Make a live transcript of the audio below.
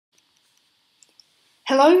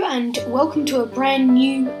Hello and welcome to a brand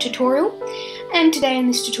new tutorial, and today in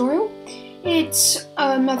this tutorial it's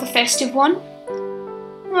another festive one.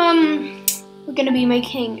 We're going to be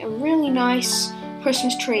making a really nice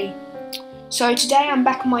Christmas tree. So today I'm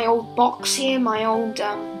back on my old box here, my old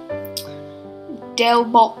Dell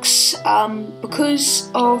box.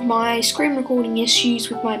 Because of my screen recording issues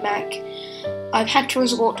with my Mac, I've had to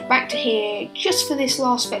resort back to here just for this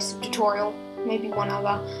last festive tutorial, maybe one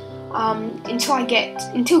other.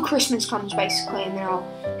 Until Christmas comes basically, and then I'll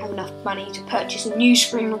have enough money to purchase a new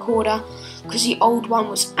screen recorder, because the old one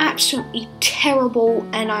was absolutely terrible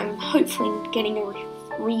and I'm hopefully getting a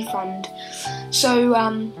refund. So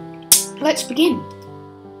let's begin.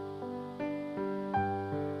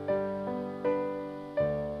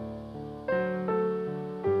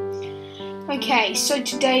 Okay, so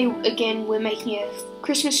today again we're making a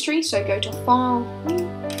Christmas tree, so go to File.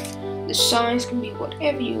 The size can be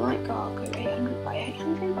whatever you like. I'll go 800 by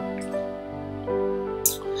 800.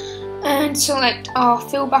 And select our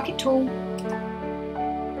fill bucket tool.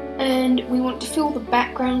 And we want to fill the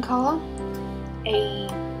background colour a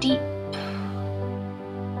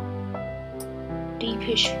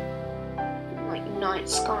deepish, like night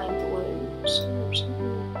sky blue.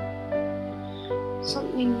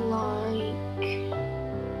 Something like.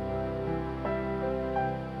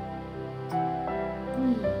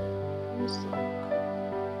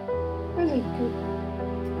 Really good.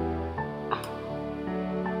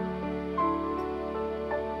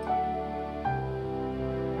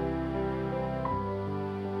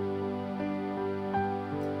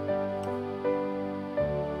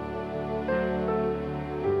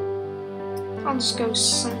 I'll just go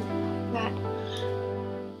something like that.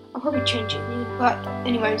 I'll probably change it later, but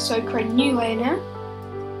anyway, so create a new layer now.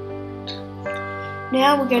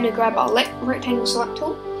 Now we're going to grab our rectangle select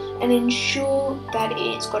tool and ensure that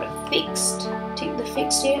it's got a fixed, take the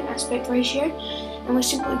fixed here, aspect ratio, and we're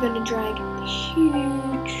simply going to drag a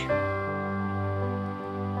huge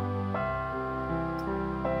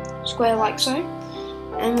square like so,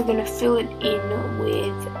 and we're going to fill it in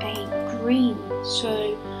with a green,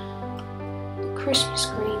 so the Christmas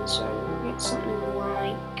green, so we'll get something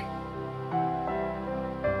like,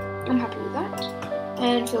 I'm happy with that,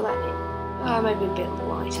 and fill that in. Maybe a bit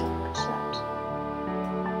lighter, like that.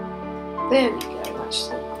 There we go, that's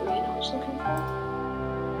the green I was looking for.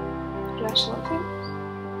 Did I select it?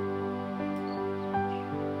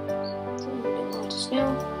 Something a bit lighter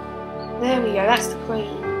still. There we go, that's the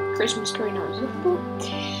Christmas green I was looking for.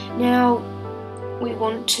 Now, we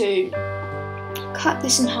want to cut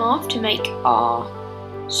this in half to make our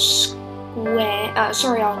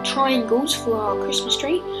our triangles for our Christmas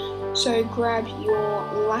tree. So grab your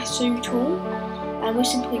lasso tool, and we're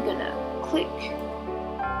simply gonna click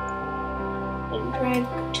and drag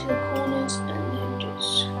to the corners, and then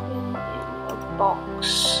just fill in a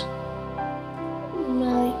box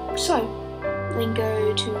like so. Then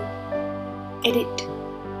go to Edit,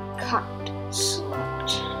 Cut, Select,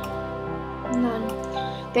 None.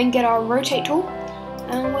 Then get our Rotate tool,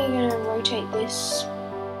 and we're gonna rotate this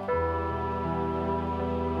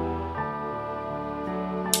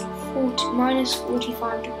minus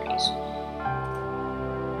 45 degrees.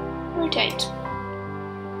 Rotate.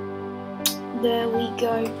 There we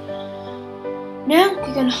go. Now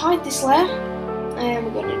we're going to hide this layer, and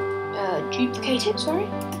we're going to duplicate it,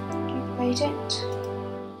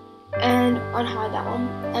 and unhide that one.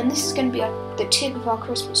 And this is going to be the tip of our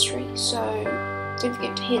Christmas tree, so don't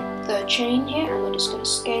forget to hit the chain here, and we're just going to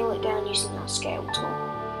scale it down using our scale tool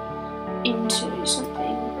into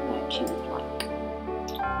something that you would like.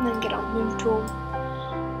 And then get our move tool,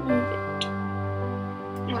 move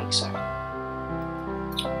it like so.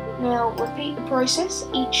 Now repeat the process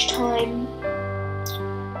each time,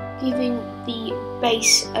 giving the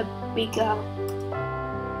base a bigger,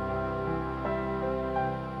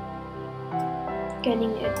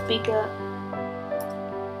 getting a bigger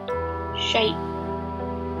shape,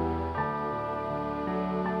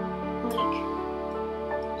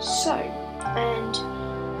 like so. And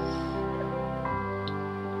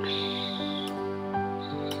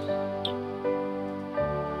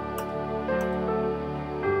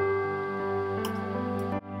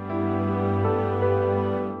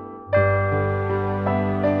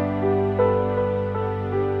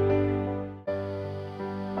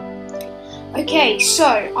okay, so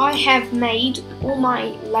I have made all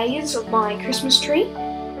my layers of my Christmas tree.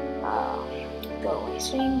 Go away,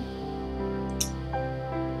 screen.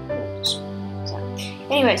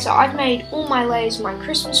 Anyway, so I've made all my layers of my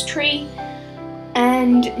Christmas tree,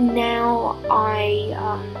 and now I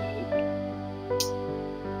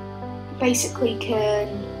basically can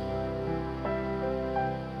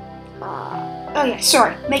Oh yeah,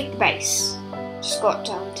 sorry, make the base. Just got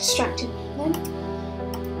distracted then.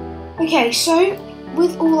 Okay, so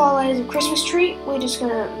with all our layers of Christmas tree, we're just going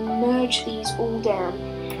to merge these all down,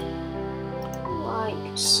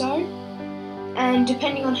 like so. And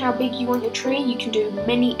depending on how big you want your tree, you can do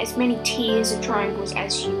as many tiers and triangles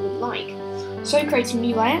as you would like. So create a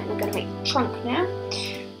new layer. We're going to make the trunk now,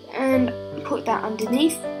 and put that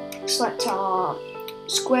underneath. Select our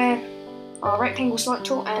rectangle select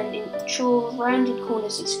tool, and ensure rounded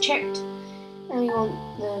corners is checked. And we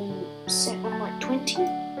want them set on like 20.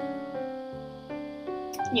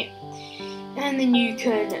 Yeah. And then you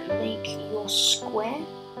can make your square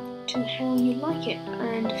to how you like it,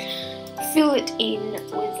 and fill it in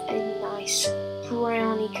with a nice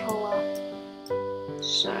browny colour.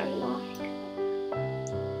 So like,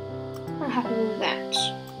 I'm happy with that.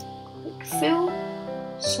 Click fill,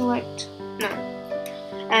 select no.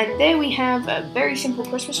 And there we have a very simple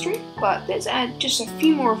Christmas tree, but let's add just a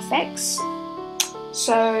few more effects.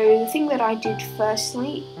 So the thing that I did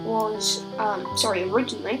firstly was,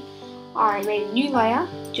 originally, I made a new layer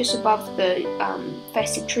just above the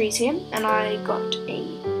festive trees here, and I got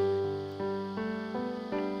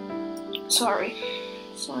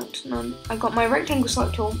select none. I got my rectangle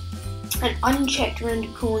select tool and unchecked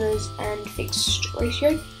rounded corners and fixed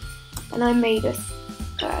ratio, and I made a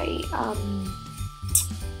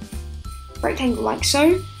rectangle like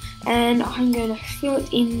so, and I'm going to fill it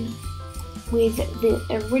in with the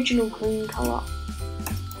original green colour.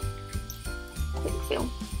 Click fill.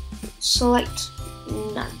 Select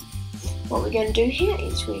none. What we're going to do here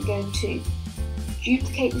is we're going to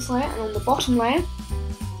duplicate this layer, and on the bottom layer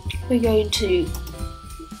we're going to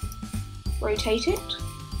rotate it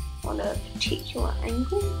on a particular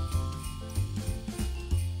angle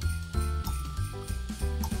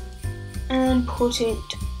and put it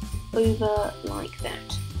over like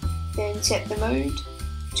that. Then set the mode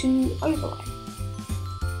to overlay.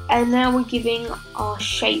 And now we're giving our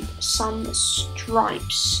shape some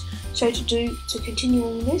stripes. So to continue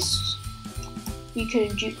on this, you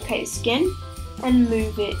can duplicate this again and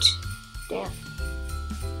move it down.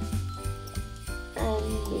 And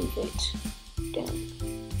move it down.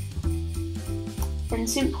 And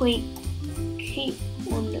simply keep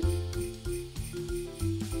on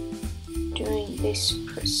doing this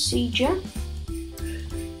procedure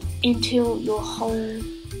until your whole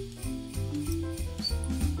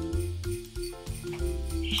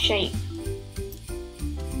shape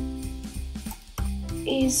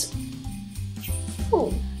is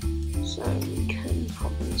full. So we can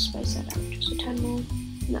probably space that out just a tad more.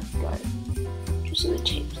 No, go. Just at the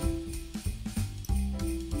tip.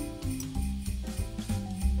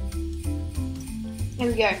 There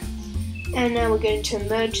we go. And now we're going to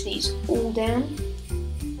merge these all down.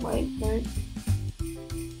 Wait, no.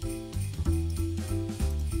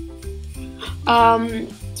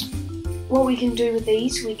 What we can do with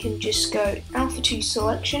these, we can just go Alpha 2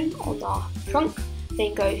 selection on our trunk,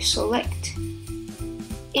 then go select,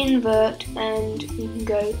 invert, and you can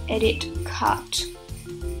go edit cut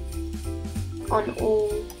on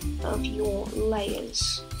all of your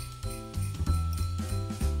layers.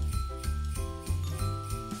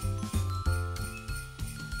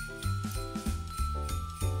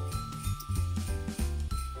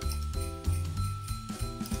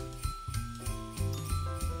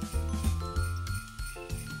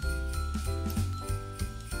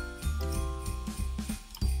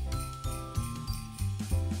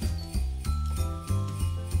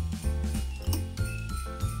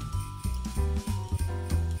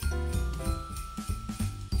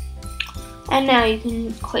 And now you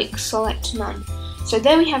can click select none. So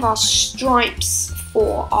there we have our stripes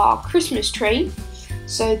for our Christmas tree.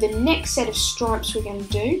 So the next set of stripes we're going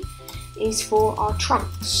to do is for our trunk.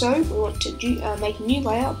 So we want to make a new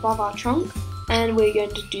layer above our trunk, and we're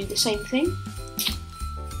going to do the same thing.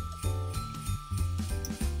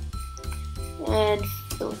 And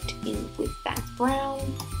fill it in with that brown.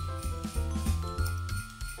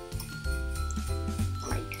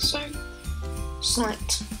 Like so.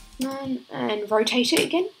 Select none and rotate it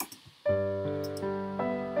again.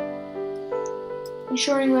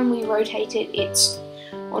 Ensuring when we rotate it, it's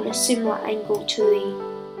on a similar angle to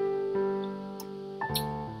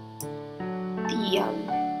the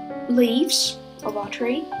leaves of our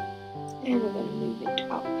tree. And we're going to move it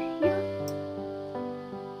up here.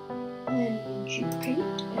 And duplicate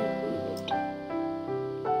it and move it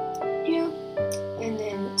here. And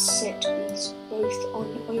then set these both on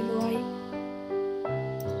overlay.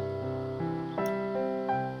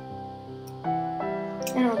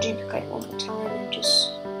 And I'll duplicate one more time and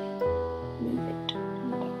just move it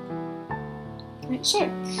like so.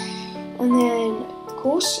 And then, of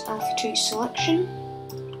course, to selection,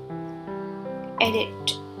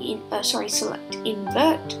 select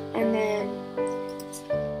invert, and then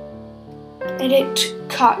edit,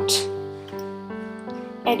 cut,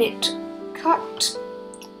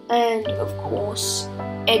 and of course,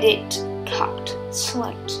 edit, cut,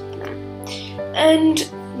 select none. And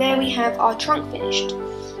there we have our trunk finished.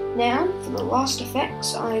 Now, for the last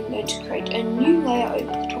effects, I'm going to create a new layer over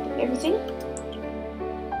the top of everything.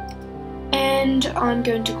 And I'm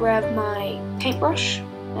going to grab my paintbrush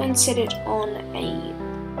and set it on a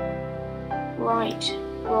bright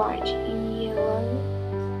yellow.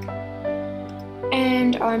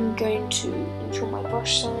 And I'm going to ensure my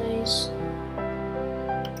brush size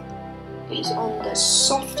is on the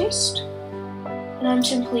softest. And I'm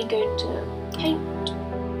simply going to paint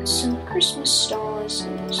some Christmas stars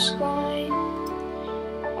in the sky.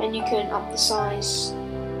 And you can up the size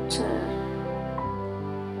to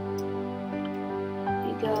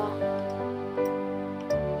bigger.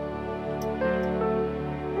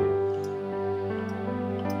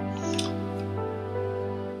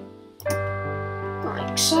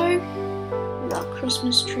 Like so, with our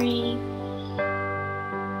Christmas tree.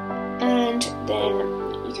 And then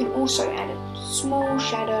you can also add a small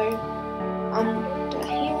shadow under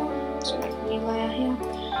here, so make a new layer here.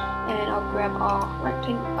 And I'll grab our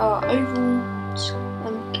oval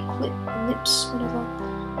ellipse, whatever,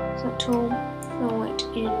 that tool, fill it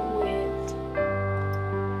in with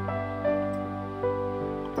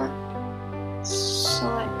that,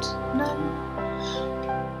 select none,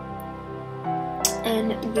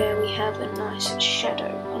 and there we have a nice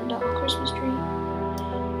shadow under our Christmas tree.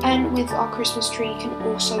 And with our Christmas tree you can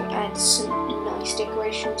also add some nice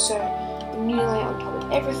decoration, so a new layer on top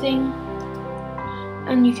of everything.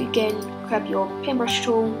 And you can again grab your paintbrush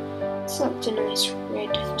tool, select a nice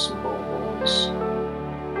red for some baubles,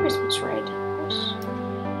 Christmas red, yes.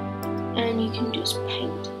 And you can just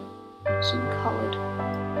paint some coloured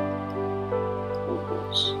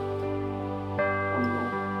baubles on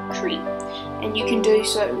your tree. And you can do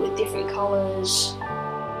so with different colours,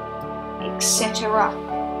 etc.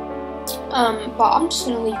 But I'm just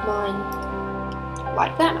going to leave mine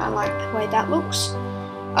like that. I like the way that looks.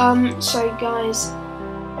 So guys,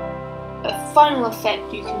 a final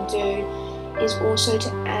effect you can do is also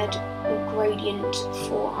to add a gradient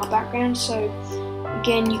for our background. So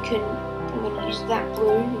again, I'm going to use that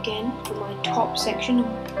blue again for my top section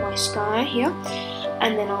of my sky here,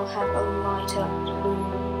 and then I'll have a lighter blue,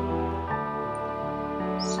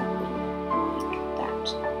 something like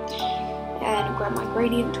that. And grab my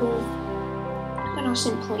gradient tool, and I'll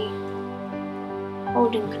simply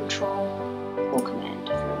hold in Control or Command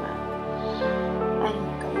for a map,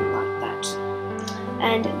 and go like that.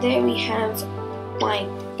 And there we have my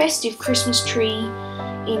festive Christmas tree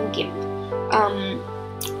in Gimp.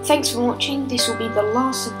 Thanks for watching. This will be the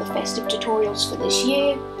last of the festive tutorials for this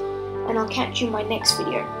year, and I'll catch you in my next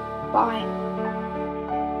video. Bye.